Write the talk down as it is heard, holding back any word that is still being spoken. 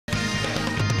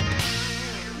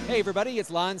Hey everybody, it's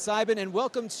Lon.TV and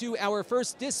welcome to our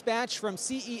first dispatch from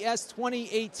CES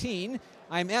 2018.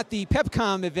 I'm at the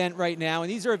PepCom event right now,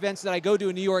 and these are events that I go to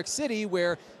in New York City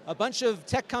where a bunch of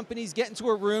tech companies get into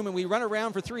a room and we run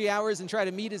around for 3 hours and try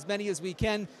to meet as many as we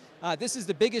can. This is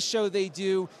the biggest show they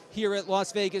do here at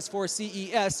Las Vegas for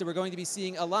CES, so we're going to be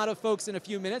seeing a lot of folks in a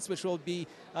few minutes, which will be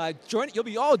you'll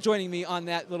be all joining me on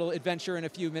that little adventure in a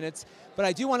few minutes. But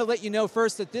I do want to let you know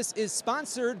first that this is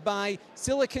sponsored by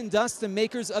Silicon Dust, the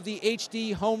makers of the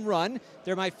HDHomerun.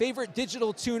 They're my favorite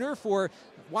digital tuner for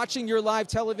watching your live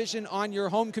television on your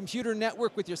home computer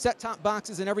network with your set-top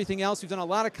boxes and everything else. We've done a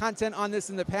lot of content on this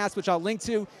in the past, which I'll link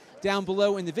to down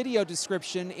below in the video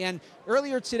description. And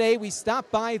earlier today, we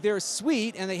stopped by their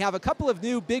suite, and they have a couple of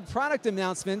new big product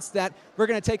announcements that we're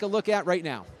going to take a look at right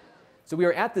now. So we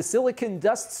are at the Silicon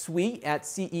Dust suite at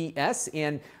CES,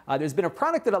 and there's been a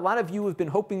product that a lot of you have been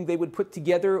hoping they would put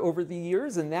together over the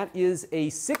years, and that is a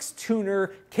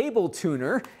 6-tuner cable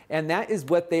tuner, and that is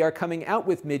what they are coming out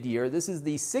with mid-year. This is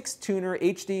the 6-tuner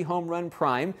HDHomerun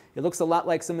Prime. It looks a lot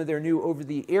like some of their new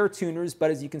over-the-air tuners,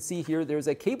 but as you can see here, there's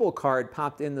a cable card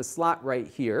popped in the slot right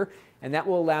here. And that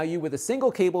will allow you with a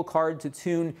single cable card to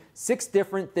tune 6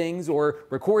 different things or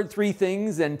record 3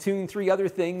 things and tune 3 other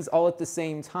things all at the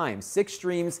same time. 6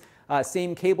 streams,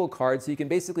 same cable card, so you can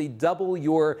basically double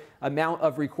your amount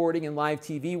of recording and live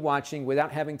TV watching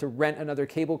without having to rent another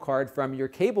cable card from your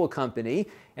cable company.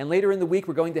 And later in the week,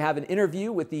 we're going to have an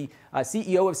interview with the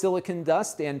CEO of Silicon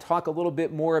Dust and talk a little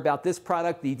bit more about this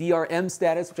product, the DRM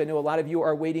status, which I know a lot of you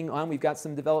are waiting on. We've got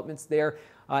some developments there.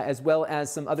 As well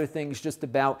as some other things just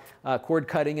about cord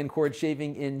cutting and cord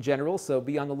shaving in general. So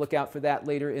be on the lookout for that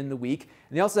later in the week.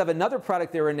 And they also have another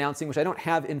product they're announcing, which I don't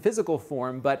have in physical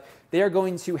form, but they are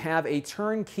going to have a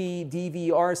turnkey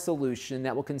DVR solution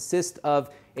that will consist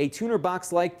of a tuner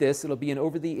box like this. It'll be an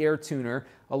over-the-air tuner,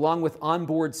 along with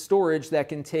onboard storage that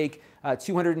can take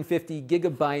 250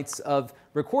 gigabytes of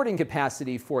recording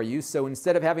capacity for you. So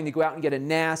instead of having to go out and get a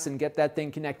NAS and get that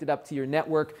thing connected up to your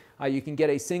network, you can get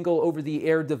a single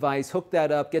over-the-air device, hook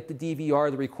that up, get the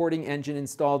DVR, the recording engine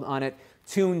installed on it,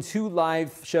 tune 2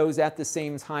 live shows at the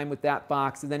same time with that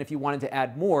box, and then if you wanted to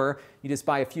add more, you just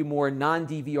buy a few more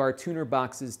non-DVR tuner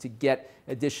boxes to get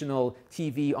additional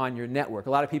TV on your network. A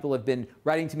lot of people have been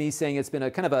writing to me saying it's been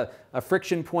a kind of a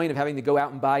friction point of having to go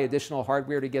out and buy additional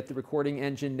hardware to get the recording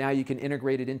engine. Now you can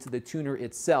integrate it into the tuner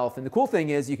itself. And the cool thing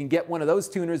is you can get one of those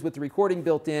tuners with the recording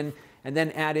built in and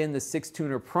then add in the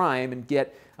 6-tuner Prime and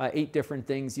get 8 different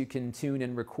things you can tune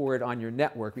and record on your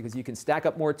network, because you can stack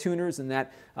up more tuners and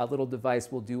that little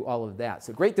device will do all of that.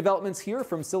 So great developments here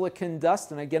from Silicon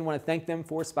Dust, and I again want to thank them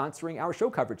for sponsoring our show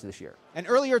coverage this year. And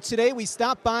earlier today we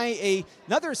stopped by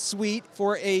another suite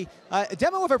for a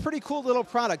demo of a pretty cool little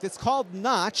product. It's called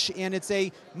Notch, and it's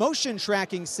a motion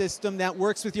tracking system that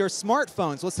works with your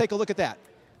smartphones. Let's take a look at that.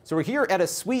 So we're here at a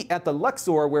suite at the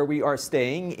Luxor where we are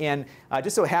staying, and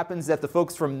just so happens that the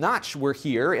folks from Notch were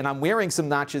here, and I'm wearing some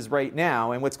Notches right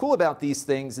now. And what's cool about these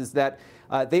things is that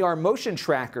they are motion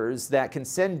trackers that can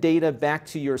send data back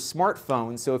to your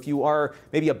smartphone. So if you are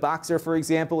maybe a boxer, for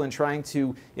example, and trying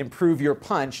to improve your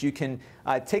punch, you can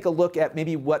take a look at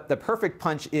maybe what the perfect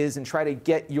punch is and try to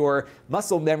get your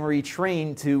muscle memory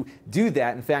trained to do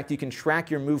that. In fact, you can track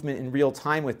your movement in real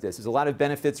time with this. There's a lot of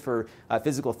benefits for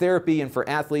physical therapy and for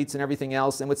athletes and everything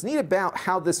else. And what's neat about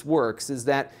how this works is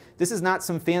that this is not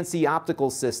some fancy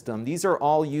optical system. These are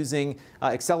all using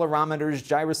accelerometers,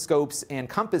 gyroscopes, and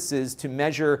compasses to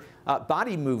measure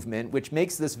body movement, which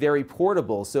makes this very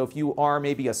portable. So if you are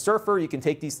maybe a surfer, you can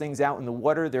take these things out in the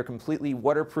water. They're completely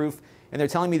waterproof. And they're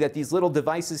telling me that these little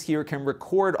devices here can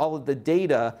record all of the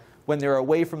data when they're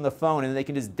away from the phone, and they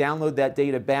can just download that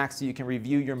data back so you can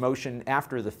review your motion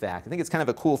after the fact. I think it's kind of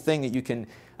a cool thing that you can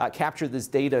capture this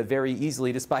data very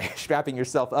easily just by strapping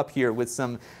yourself up here with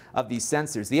some of these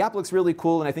sensors. The app looks really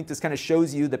cool, and I think this kind of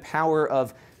shows you the power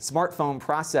of smartphone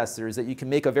processors, that you can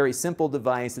make a very simple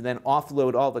device and then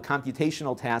offload all the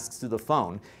computational tasks to the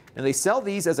phone. And they sell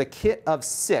these as a kit of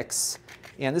 6.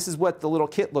 And this is what the little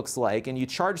kit looks like. And you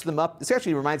charge them up. This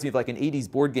actually reminds me of like an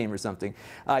 80s board game or something.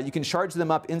 You can charge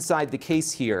them up inside the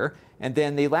case here. And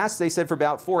then they last, they said, for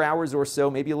about 4 hours or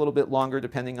so, maybe a little bit longer,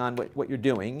 depending on what you're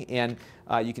doing. And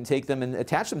you can take them and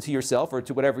attach them to yourself or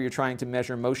to whatever you're trying to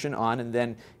measure motion on and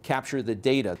then capture the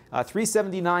data.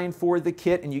 $379 for the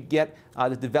kit, and you get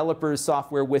the developer's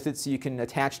software with it so you can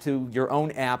attach to your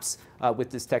own apps with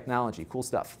this technology. Cool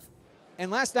stuff. And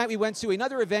last night we went to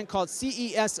another event called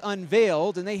CES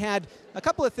Unveiled, and they had a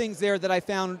couple of things there that I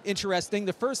found interesting.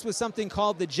 The first was something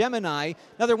called the Gemini,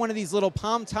 another one of these little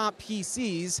palm top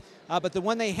PCs but the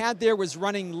one they had there was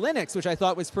running Linux, which I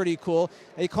thought was pretty cool.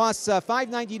 It costs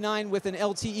 $599 with an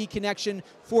LTE connection,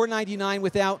 $499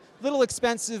 without. Little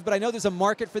expensive, but I know there's a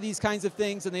market for these kinds of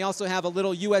things, and they also have a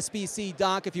little USB-C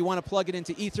dock if you want to plug it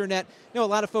into Ethernet. You know, a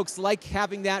lot of folks like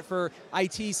having that for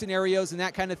IT scenarios and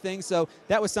that kind of thing, so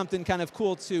that was something kind of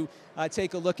cool to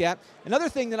take a look at. Another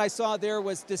thing that I saw there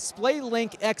was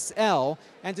DisplayLink XR,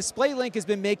 and DisplayLink has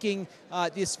been making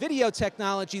this video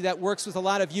technology that works with a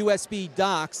lot of USB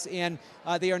docks, and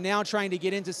they are now trying to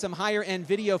get into some higher end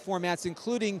video formats,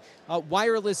 including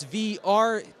wireless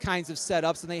VR kinds of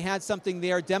setups, and they had something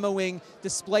there demoing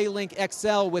DisplayLink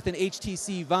XR with an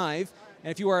HTC Vive. And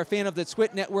if you are a fan of the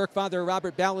Twit network, Father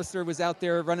Robert Ballister was out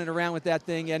there running around with that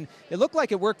thing, and it looked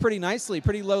like it worked pretty nicely,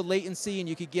 pretty low latency, and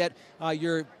you could get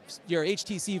your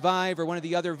HTC Vive or one of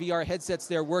the other VR headsets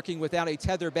there working without a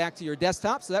tether back to your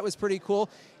desktop, so that was pretty cool.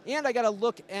 And I got a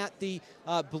look at the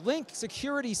Blink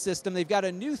security system. They've got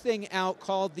a new thing out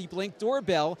called the Blink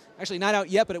Doorbell. Actually, not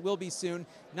out yet, but it will be soon.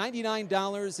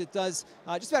 $99. It does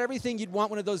just about everything you'd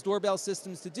want one of those doorbell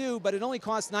systems to do, but it only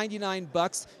costs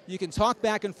 $99. You can talk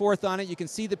back and forth on it. You can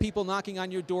see the people knocking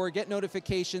on your door, get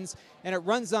notifications, and it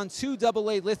runs on 2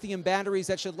 AA lithium batteries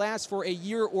that should last for a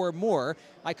year or more.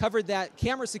 I covered that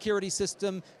camera security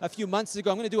system a few months ago.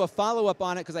 I'm going to do a follow-up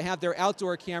on it because I have their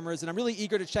outdoor cameras, and I'm really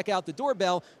eager to check out the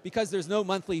doorbell because there's no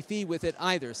monthly fee with it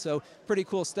either. So pretty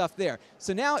cool stuff there.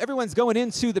 So now everyone's going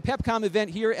into the PepCom event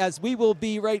here, as we will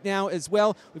be right now as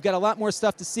well. We've got a lot more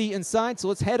stuff to see inside, so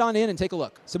let's head on in and take a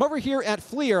look. So I'm over here at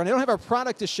Flir, and I don't have our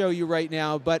product to show you right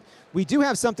now, but we do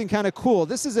have something kind of cool.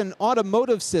 This is an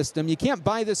automotive system. You can't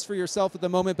buy this for yourself at the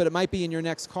moment, but it might be in your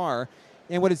next car.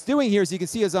 And what it's doing here, as you can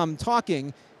see as I'm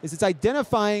talking, is it's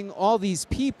identifying all these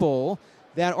people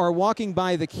that are walking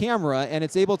by the camera, and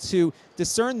it's able to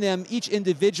discern them each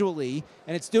individually,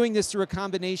 and it's doing this through a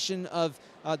combination of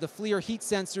the Flir heat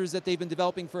sensors that they've been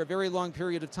developing for a very long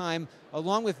period of time,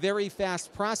 along with very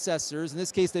fast processors. In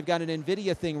this case, they've got an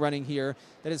NVIDIA thing running here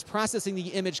that is processing the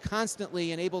image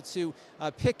constantly and able to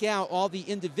pick out all the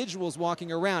individuals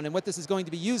walking around. And what this is going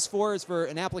to be used for is for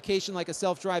an application like a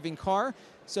self-driving car.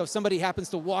 So if somebody happens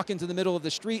to walk into the middle of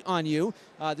the street on you,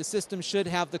 the system should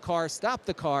have the car stop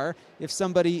the car if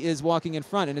somebody is walking in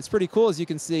front. And it's pretty cool, as you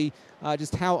can see,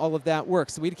 just how all of that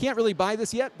works. So we can't really buy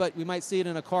this yet, but we might see it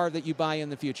in a car that you buy in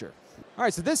the future. All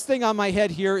right, so this thing on my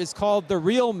head here is called the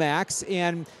RealMax,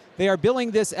 and they are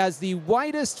billing this as the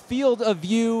widest field of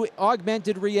view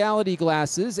augmented reality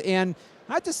glasses. And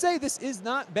I have to say, this is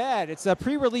not bad. It's a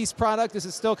pre-release product. This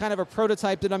is still kind of a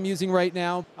prototype that I'm using right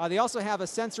now. They also have a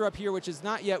sensor up here which is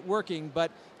not yet working,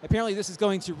 but apparently this is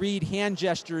going to read hand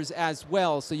gestures as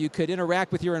well, so you could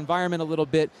interact with your environment a little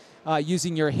bit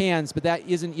using your hands, but that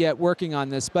isn't yet working on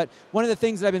this. But one of the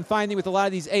things that I've been finding with a lot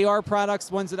of these AR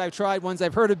products, ones that I've tried, ones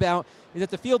I've heard about, is that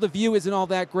the field of view isn't all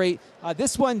that great.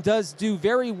 This one does do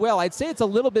very well. I'd say it's a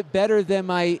little bit better than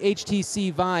my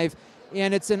HTC Vive,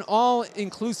 and it's an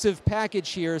all-inclusive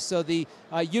package here, so the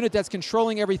unit that's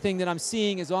controlling everything that I'm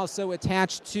seeing is also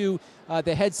attached to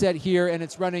the headset here, and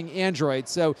it's running Android.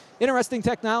 So interesting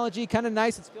technology, kind of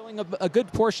nice. It's filling a good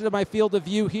portion of my field of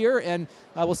view here, and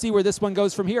we'll see where this one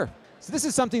goes from here. So this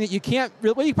is something that you can't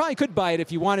really, well, you probably could buy it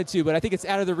if you wanted to, but I think it's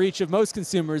out of the reach of most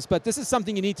consumers, but this is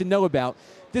something you need to know about.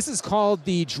 This is called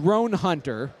the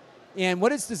DroneHunter, and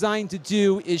what it's designed to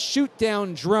do is shoot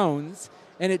down drones,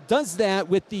 and it does that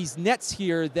with these nets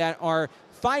here that are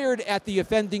fired at the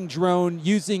offending drone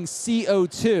using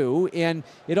CO2, and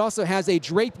it also has a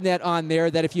drape net on there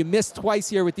that if you miss twice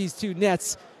here with these two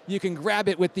nets, you can grab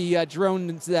it with the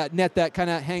drone's net that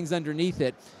kind of hangs underneath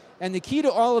it. And the key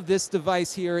to all of this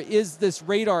device here is this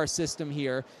radar system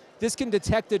here. This can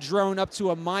detect a drone up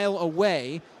to a mile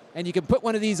away, and you can put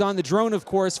one of these on the drone, of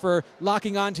course, for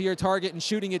locking onto your target and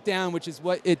shooting it down, which is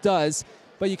what it does.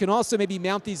 But you can also maybe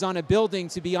mount these on a building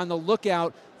to be on the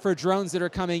lookout for drones that are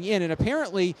coming in. And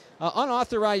apparently,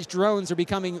 unauthorized drones are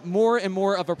becoming more and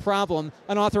more of a problem.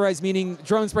 Unauthorized meaning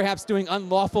drones perhaps doing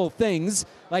unlawful things,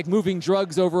 like moving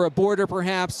drugs over a border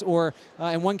perhaps, or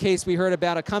in one case we heard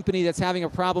about a company that's having a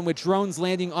problem with drones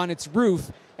landing on its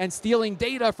roof and stealing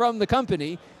data from the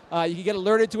company. You can get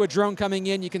alerted to a drone coming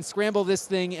in, you can scramble this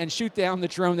thing and shoot down the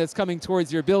drone that's coming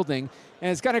towards your building. And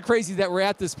it's kind of crazy that we're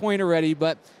at this point already,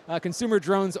 but consumer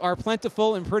drones are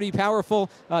plentiful and pretty powerful.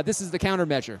 This is the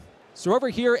countermeasure. So over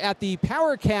here at the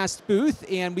Powercast booth,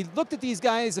 and we looked at these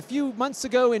guys a few months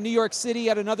ago in New York City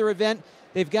at another event.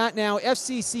 They've got now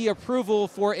FCC approval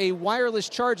for a wireless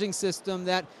charging system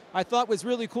that I thought was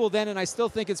really cool then, and I still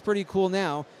think it's pretty cool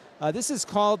now. This is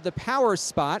called the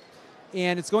PowerSpot,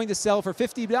 and it's going to sell for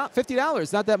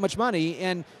 $50, not that much money.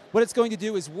 And what it's going to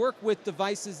do is work with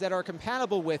devices that are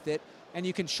compatible with it. and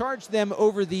you can charge them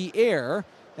over the air.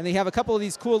 And they have a couple of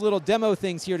these cool little demo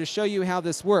things here to show you how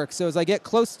this works. So as I get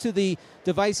close to the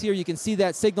device here, you can see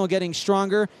that signal getting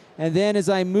stronger. And then as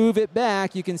I move it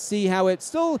back, you can see how it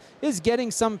still is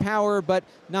getting some power, but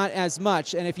not as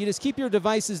much. And if you just keep your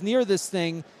devices near this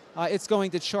thing, it's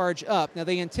going to charge up. Now,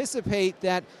 they anticipate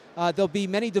that there'll be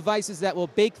many devices that will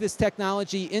bake this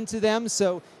technology into them,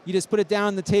 so you just put it down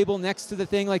on the table next to the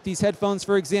thing, like these headphones,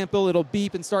 for example. It'll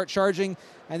beep and start charging.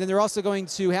 And then they're also going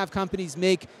to have companies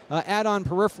make add-on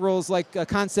peripherals, like a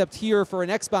concept here for an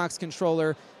Xbox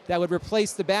controller that would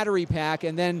replace the battery pack,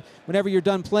 and then whenever you're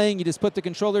done playing, you just put the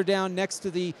controller down next to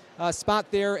the spot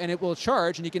there, and it will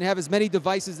charge, and you can have as many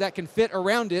devices that can fit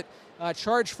around it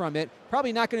charge from it.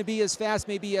 Probably not going to be as fast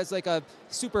maybe as like a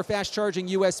super fast charging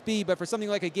USB, but for something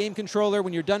like a game controller,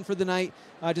 when you're done for the night,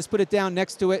 just put it down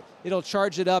next to it. It'll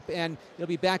charge it up, and it'll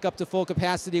be back up to full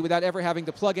capacity without ever having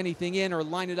to plug anything in or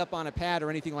line it up on a pad or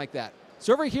anything like that.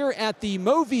 So over here at the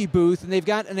Movi booth, and they've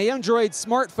got an Android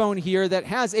smartphone here that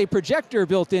has a projector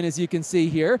built in, as you can see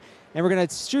here. And we're going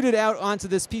to shoot it out onto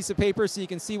this piece of paper so you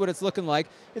can see what it's looking like.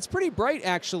 It's pretty bright,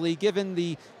 actually, given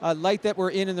the light that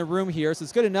we're in the room here. So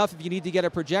it's good enough if you need to get a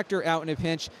projector out in a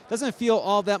pinch. Doesn't feel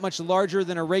all that much larger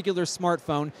than a regular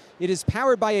smartphone. It is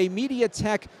powered by a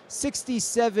MediaTek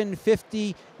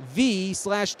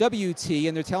 6750V/WT,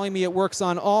 and they're telling me it works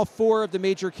on all 4 of the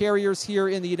major carriers here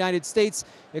in the United States.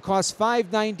 It costs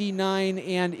 $599,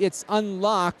 and it's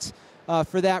unlocked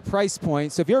for that price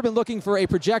point. So if you've ever been looking for a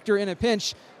projector in a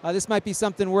pinch, this might be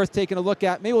something worth taking a look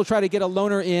at. Maybe we'll try to get a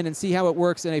loaner in and see how it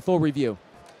works in a full review.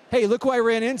 Hey, look who I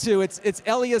ran into. It's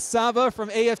Elias Saba from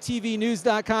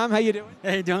AFTVnews.com. How you doing?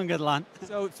 Hey, doing good, Lon.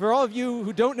 So for all of you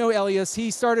who don't know Elias,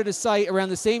 he started a site around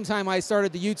the same time I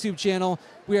started the YouTube channel.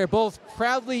 We are both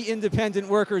proudly independent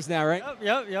workers now, right?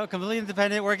 Yep, completely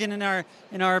independent, working in our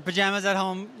pajamas at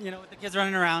home, with the kids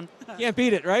running around. Can't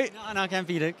beat it, right? No, can't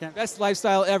beat it. Best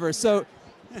lifestyle ever. So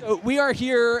we are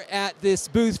here at this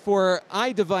booth for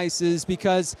iDevices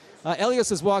because Elias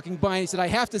was walking by and he said, I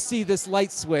have to see this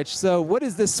light switch. So what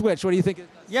is this switch? What do you think it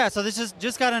does? Yeah, so this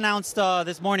just got announced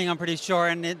this morning, I'm pretty sure,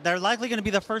 and they're likely going to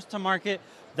be the first to market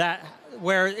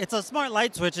where it's a smart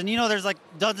light switch, and there's like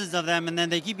dozens of them, and then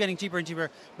they keep getting cheaper and cheaper.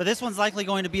 But this one's likely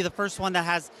going to be the first one that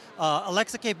has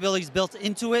Alexa capabilities built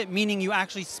into it, meaning you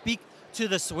actually speak to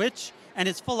the switch, and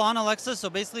it's full-on Alexa. So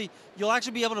basically, you'll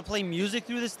actually be able to play music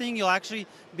through this thing. You'll actually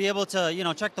be able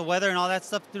to, check the weather and all that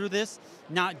stuff through this,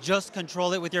 not just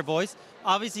control it with your voice.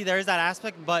 Obviously, there is that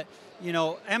aspect, but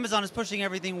Amazon is pushing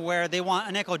everything where they want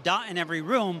an Echo Dot in every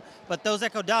room, but those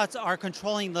Echo Dots are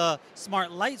controlling the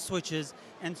smart light switches.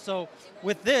 And so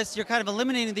with this, you're kind of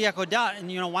eliminating the Echo Dot,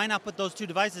 and why not put those 2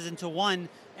 devices into one,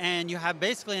 and you have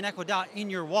basically an Echo Dot in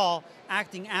your wall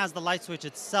acting as the light switch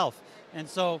itself. And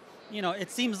so,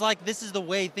 it seems like this is the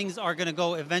way things are going to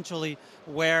go eventually,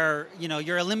 where,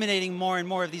 you're eliminating more and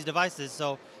more of these devices.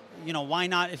 So, why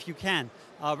not if you can?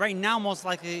 Right now, most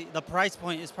likely, the price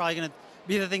point is probably going to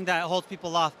be the thing that holds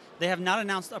people off. They have not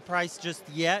announced a price just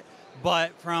yet,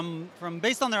 but from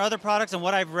based on their other products and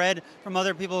what I've read from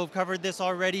other people who've covered this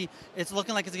already, it's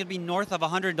looking like it's going to be north of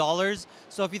 $100.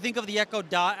 So if you think of the Echo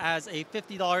Dot as a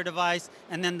 $50 device,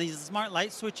 and then these smart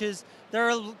light switches, there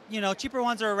are cheaper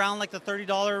ones are around like the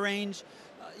 $30 range.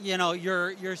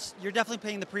 You're definitely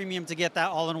paying the premium to get that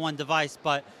all-in-one device,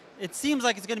 but it seems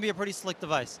like it's going to be a pretty slick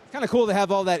device. Kind of cool to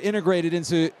have all that integrated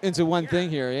into one thing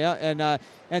here, yeah. And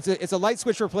it's a light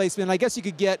switch replacement. I guess you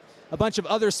could get a bunch of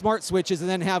other smart switches and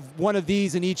then have one of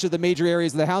these in each of the major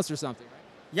areas of the house or something, right?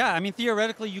 Yeah, I mean,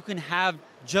 theoretically, you can have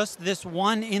just this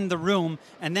one in the room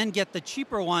and then get the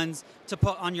cheaper ones to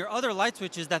put on your other light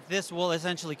switches that this will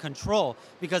essentially control.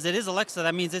 Because it is Alexa,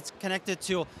 that means it's connected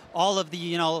to all of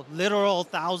the, literal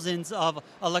thousands of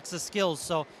Alexa skills.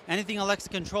 So anything Alexa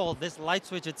control, this light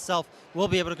switch itself will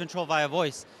be able to control via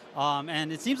voice.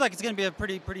 And it seems like it's going to be a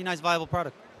pretty nice, viable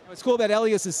product. What's cool about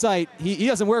Elias' site, he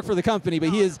doesn't work for the company,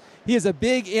 but he is a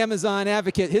big Amazon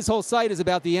advocate. His whole site is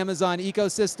about the Amazon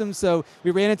ecosystem, so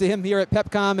we ran into him here at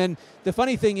PepCom, and the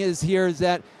funny thing is here is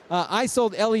that I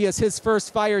sold Elias his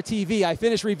first Fire TV. I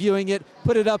finished reviewing it,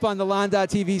 put it up on the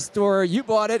Lon.TV store. You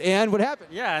bought it, and what happened?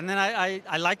 Yeah, and then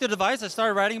I liked the device. I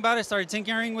started writing about it, started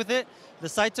tinkering with it. The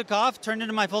site took off, turned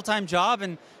into my full-time job,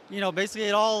 and basically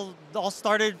it all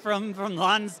started from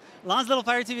Lon's little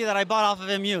Fire TV that I bought off of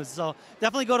him used. So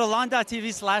definitely go to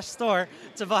Lon.TV/store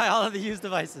to buy all of the used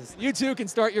devices. You too can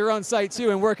start your own site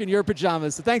too and work in your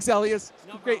pajamas. So thanks, Elias.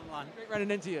 No Great, problem, Lon. great running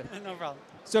into you. No problem.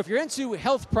 So if you're into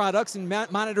health products and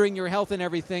monitoring your health and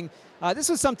everything, this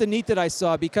was something neat that I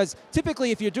saw, because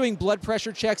typically if you're doing blood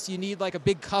pressure checks, you need like a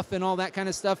big cuff and all that kind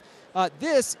of stuff.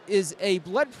 This is a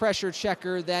blood pressure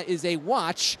checker that is a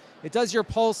watch, It does your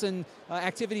pulse and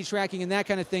activity tracking and that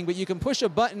kind of thing, but you can push a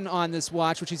button on this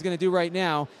watch, which he's going to do right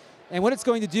now, and what it's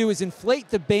going to do is inflate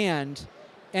the band,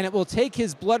 and it will take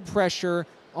his blood pressure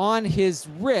on his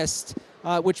wrist,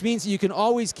 which means that you can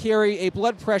always carry a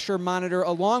blood pressure monitor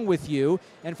along with you.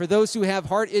 And for those who have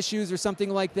heart issues or something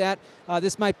like that,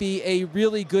 this might be a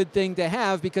really good thing to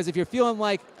have, because if you're feeling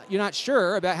like you're not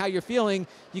sure about how you're feeling,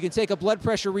 you can take a blood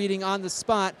pressure reading on the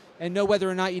spot and know whether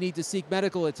or not you need to seek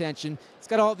medical attention. It's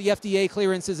got all the FDA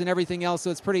clearances and everything else,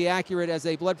 so it's pretty accurate as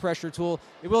a blood pressure tool.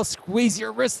 It will squeeze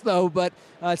your wrist, though, but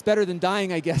it's better than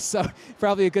dying, I guess, so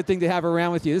probably a good thing to have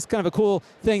around with you. This is kind of a cool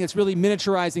thing that's really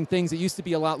miniaturizing things that used to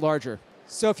be a lot larger.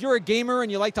 So if you're a gamer and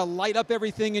you like to light up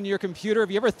everything in your computer,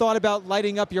 have you ever thought about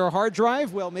lighting up your hard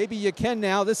drive? Well, maybe you can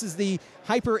now. This is the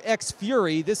HyperX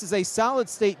Fury. This is a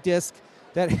solid-state disk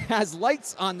that has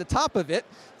lights on the top of it,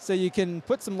 so you can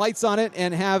put some lights on it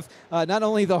and have not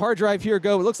only the hard drive here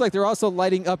go, it looks like they're also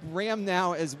lighting up RAM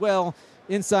now as well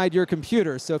inside your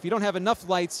computer. So if you don't have enough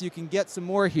lights, you can get some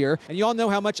more here. And you all know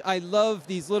how much I love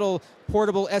these little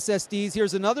portable SSDs.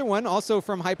 Here's another one, also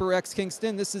from HyperX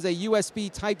Kingston. This is a USB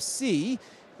Type-C,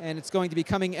 and it's going to be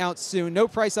coming out soon. No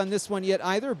price on this one yet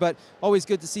either, but always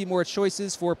good to see more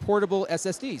choices for portable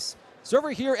SSDs. So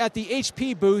over here at the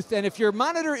HP booth, and if your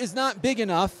monitor is not big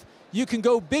enough, you can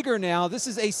go bigger now. This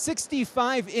is a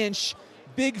 65-inch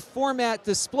big format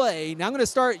display. Now I'm going to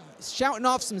start shouting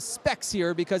off some specs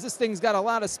here, because this thing's got a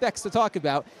lot of specs to talk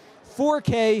about.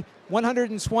 4K,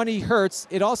 120 hertz.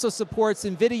 It also supports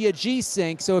NVIDIA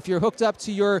G-Sync, so if you're hooked up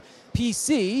to your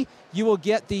PC, you will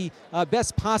get the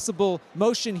best possible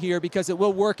motion here, because it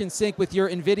will work in sync with your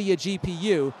NVIDIA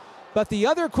GPU. But the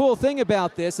other cool thing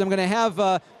about this, I'm going to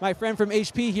have my friend from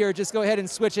HP here just go ahead and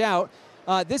switch out.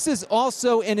 This is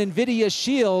also an NVIDIA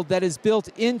Shield that is built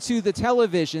into the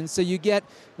television, so you get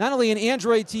not only an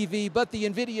Android TV, but the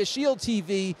NVIDIA Shield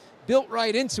TV built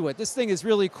right into it. This thing is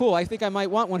really cool. I think I might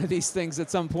want one of these things at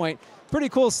some point. Pretty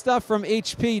cool stuff from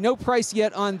HP. No price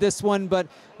yet on this one, but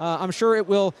I'm sure it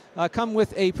will come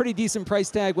with a pretty decent price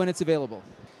tag when it's available.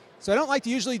 So I don't like to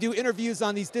usually do interviews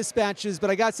on these dispatches, but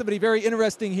I got somebody very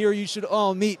interesting here you should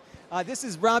all meet. This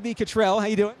is Robbie Cabral. How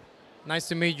you doing? Nice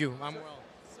to meet you. I'm well.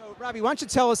 So Robbie, why don't you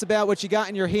tell us about what you got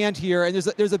in your hand here? And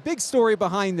there's a big story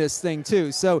behind this thing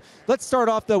too. So let's start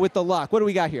off though with the lock. What do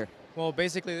we got here? Well,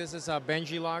 basically this is a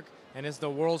Benjilock, and it's the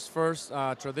world's first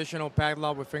traditional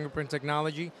padlock with fingerprint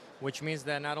technology, which means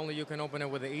that not only you can open it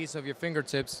with the ease of your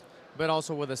fingertips, but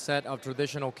also with a set of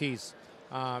traditional keys.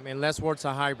 In less words,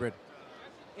 a hybrid.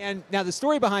 And now the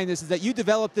story behind this is that you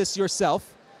developed this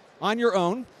yourself on your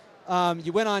own.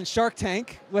 You went on Shark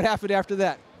Tank. What happened after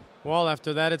that? Well,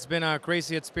 after that, it's been a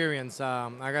crazy experience.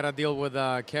 I got to deal with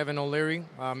Kevin O'Leary,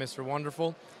 Mr.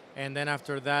 Wonderful. And then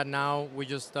after that, now we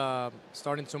just,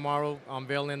 starting tomorrow,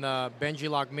 unveiling the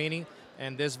Benjilock Mini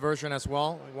and this version as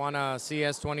well. Won a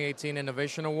CES 2018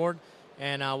 Innovation Award.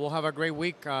 And we'll have a great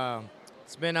week.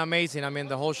 It's been amazing. I mean,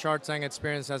 the whole Shark Tank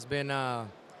experience has been a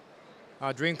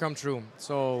dream come true.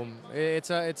 So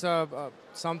it's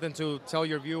something to tell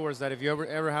your viewers that if you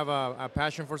ever have a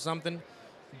passion for something,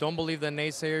 don't believe the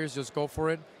naysayers, just go for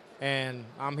it. And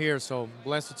I'm here, so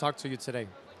blessed to talk to you today.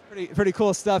 Pretty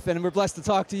cool stuff, and we're blessed to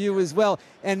talk to you as well.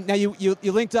 And now you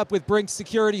linked up with Brink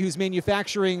Security, who's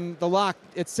manufacturing the lock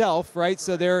itself, right?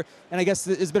 So and I guess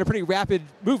there's been a pretty rapid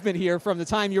movement here from the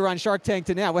time you were on Shark Tank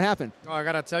to now. What happened? Oh, I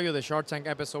gotta tell you, the Shark Tank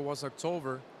episode was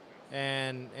October,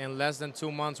 and in less than 2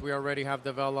 months, we already have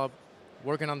developed,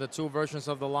 working on the 2 versions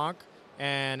of the lock,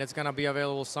 and it's gonna be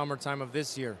available summertime of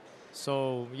this year.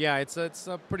 So yeah, it's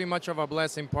pretty much of a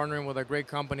blessing partnering with a great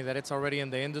company that it's already in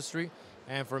the industry.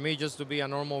 And for me, just to be a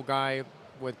normal guy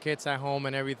with kids at home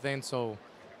and everything, so,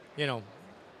 you know.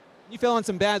 You fell on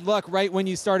some bad luck right when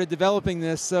you started developing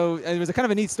this, so it was a kind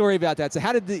of a neat story about that. So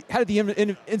how did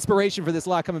the inspiration for this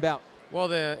lock come about? Well,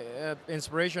 the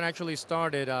inspiration actually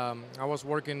started, I was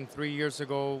working 3 years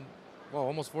ago, well,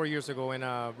 almost 4 years ago in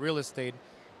real estate.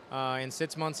 And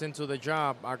 6 months into the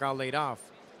job, I got laid off.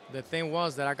 The thing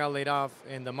was that I got laid off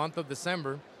in the month of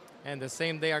December, and the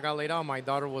same day I got laid off, my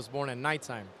daughter was born at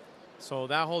nighttime. So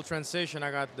that whole transition, I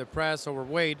got depressed,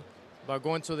 overweight, but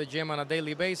going to the gym on a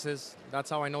daily basis, that's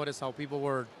how I noticed how people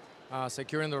were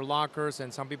securing their lockers,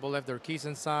 and some people left their keys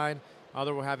inside.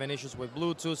 Others were having issues with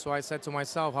Bluetooth, so I said to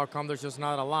myself, how come there's just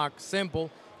not a lock,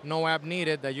 simple, no app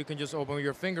needed, that you can just open with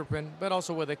your fingerprint, but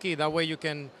also with a key. That way you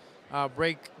can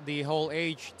break the whole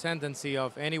age tendency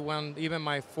of anyone, even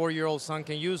my 4-year-old son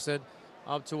can use it,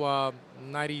 up to a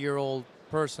 90-year-old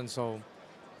person. So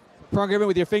programming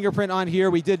with your fingerprint on here.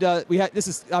 We did. This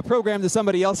is programmed to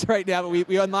somebody else right now, but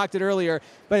we unlocked it earlier.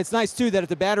 But it's nice too that if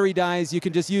the battery dies, you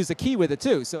can just use a key with it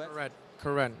too. So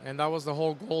Correct, and that was the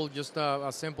whole goal, just a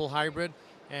simple hybrid.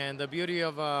 And the beauty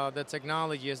of the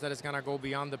technology is that it's gonna go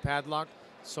beyond the padlock.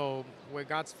 So with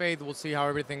God's faith, we'll see how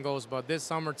everything goes. But this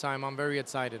summertime, I'm very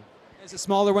excited. There's a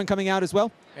smaller one coming out as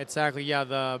well? Exactly, yeah,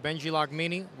 the Benjilock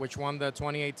Mini, which won the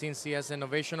 2018 CES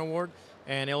Innovation Award,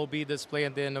 and it'll be displayed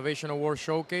at the Innovation Award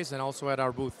Showcase and also at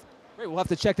our booth. Great, we'll have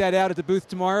to check that out at the booth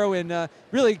tomorrow, and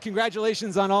really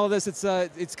congratulations on all of this.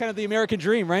 It's kind of the American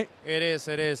dream, right? It is,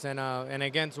 and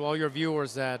again, to all your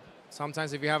viewers, that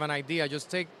sometimes if you have an idea,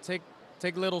 just take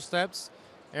little steps.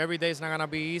 Every day is not gonna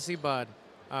be easy, but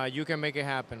you can make it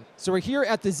happen. So we're here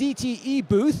at the ZTE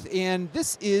booth, and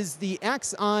this is the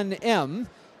Axon M,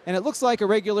 and it looks like a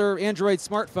regular Android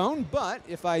smartphone, but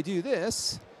if I do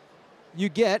this, you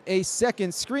get a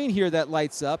second screen here that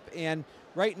lights up, and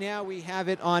right now we have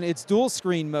it on its dual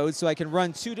screen mode, so I can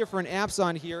run 2 different apps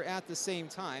on here at the same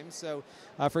time. So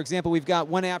for example, we've got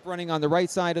one app running on the right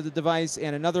side of the device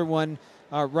and another one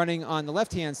running on the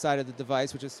left-hand side of the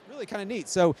device, which is really kind of neat.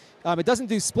 So it doesn't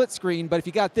do split screen, but if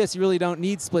you got this, you really don't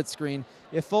need split screen.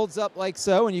 It folds up like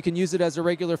so, and you can use it as a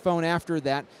regular phone after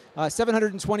that.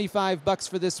 $725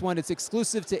 for this one. It's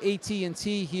exclusive to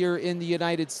AT&T here in the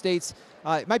United States.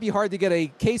 It might be hard to get a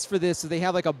case for this, so they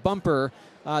have like a bumper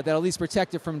that'll at least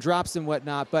protect it from drops and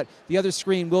whatnot, but the other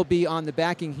screen will be on the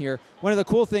backing here. One of the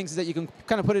cool things is that you can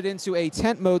kind of put it into a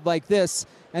tent mode like this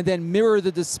and then mirror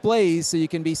the displays, so you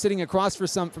can be sitting across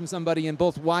from somebody and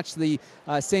both watch the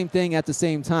same thing at the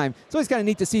same time. It's always kind of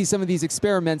neat to see some of these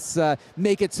experiments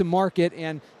make it to market,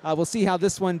 and we'll see how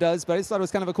this one does, but I just thought it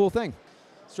was kind of a cool thing.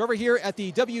 So over here at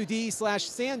the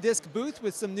WD/Sandisk booth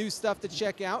with some new stuff to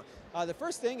check out. The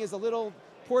first thing is a little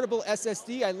portable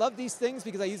SSD. I love these things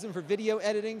because I use them for video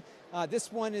editing.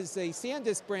 This one is a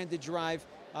Sandisk branded drive.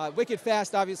 Wicked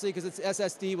fast, obviously, because it's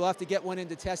SSD. We'll have to get one in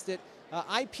to test it.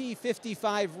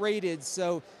 IP55 rated,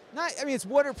 so it's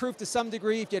waterproof to some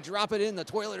degree. If you drop it in the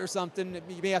toilet or something,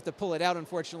 you may have to pull it out,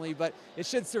 unfortunately, but it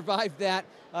should survive that.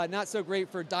 Not so great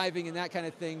for diving and that kind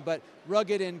of thing, but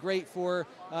rugged and great for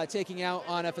taking out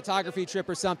on a photography trip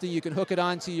or something. You can hook it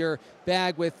onto your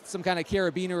bag with some kind of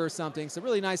carabiner or something. So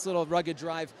really nice little rugged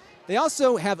drive. They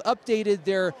also have updated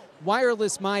their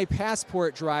wireless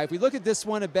MyPassport drive. We looked at this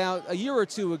one about a year or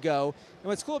two ago, and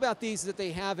what's cool about these is that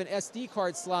they have an SD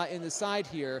card slot in the side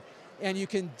here, and you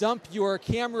can dump your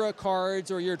camera cards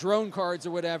or your drone cards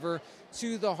or whatever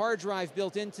to the hard drive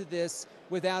built into this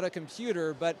without a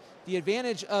computer. But the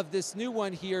advantage of this new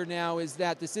one here now is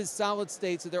that this is solid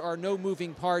state, so there are no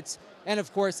moving parts, and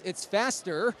of course it's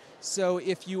faster. So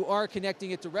if you are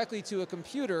connecting it directly to a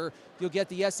computer, you'll get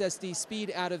the SSD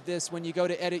speed out of this when you go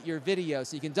to edit your video.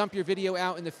 So you can dump your video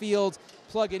out in the field,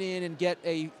 plug it in, and get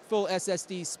a full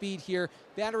SSD speed here.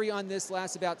 Battery on this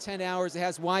lasts about 10 hours. It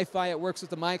has Wi-Fi. It works with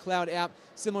the MyCloud app,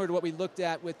 similar to what we looked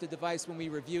at with the device when we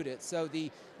reviewed it. So the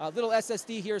little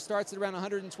SSD here starts at around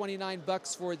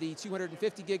 $129 for the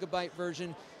 250 gigabyte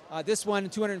version. This one,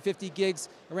 250 gigs,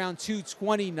 around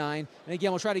 $229. And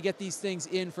again, we'll try to get these things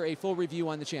in for a full review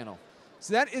on the channel.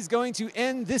 So that is going to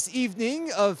end this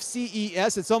evening of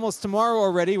CES. It's almost tomorrow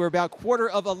already. We're about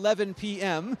 11:15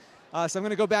 p.m. So I'm going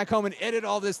to go back home and edit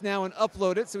all this now and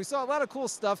upload it. So we saw a lot of cool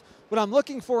stuff. What I'm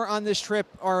looking for on this trip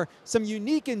are some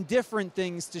unique and different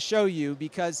things to show you,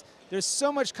 because there's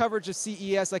so much coverage of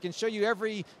CES. I can show you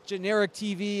every generic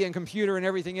TV and computer and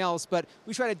everything else, but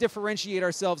we try to differentiate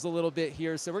ourselves a little bit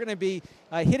here. So we're going to be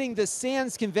hitting the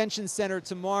Sands Convention Center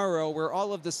tomorrow, where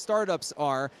all of the startups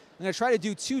are. I'm going to try to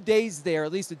do 2 days there,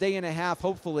 at least a day and a half,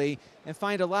 hopefully, and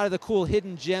find a lot of the cool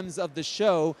hidden gems of the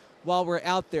show while we're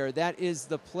out there. That is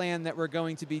the plan that we're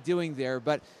going to be doing there.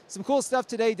 But some cool stuff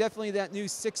today. Definitely that new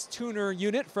 6-tuner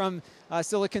unit from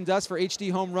Silicon Dust for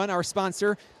HDHomerun, our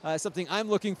sponsor. Something I'm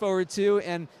looking forward to,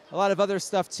 and a lot of other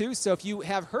stuff too. So if you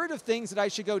have heard of things that I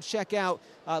should go check out,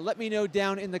 let me know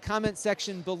down in the comment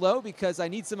section below, because I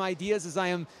need some ideas as I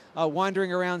am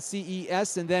wandering around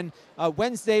CES. And then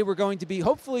Wednesday, we're going to be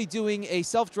hopefully doing a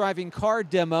self-driving car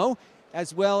demo,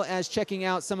 as well as checking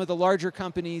out some of the larger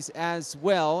companies as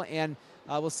well, and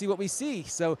we'll see what we see.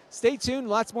 So stay tuned,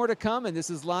 lots more to come, and this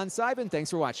is Lon Saba. Thanks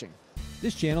for watching.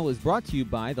 This channel is brought to you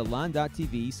by the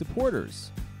Lon.TV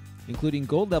supporters, including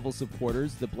gold level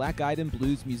supporters, the Black Eyed and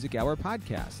Blues Music Hour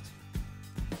podcast,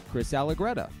 Chris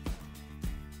Allegretta,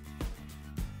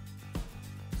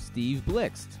 Steve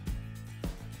Blixt,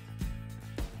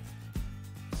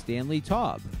 Stanley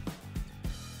Taub,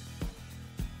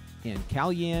 and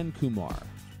Kalyan Kumar.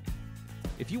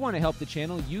 If you want to help the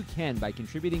channel, you can by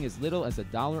contributing as little as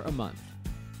 $1 a month.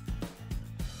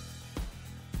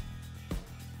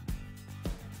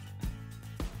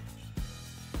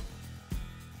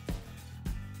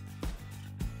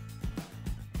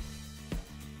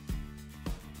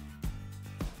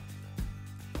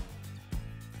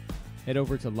 Head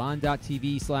over to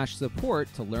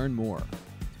Lon.TV/support to learn more.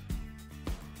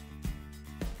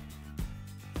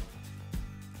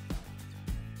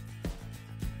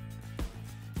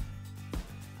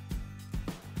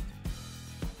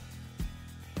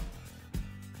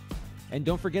 And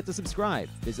don't forget to subscribe.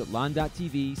 Visit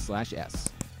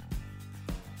Lon.TV/S.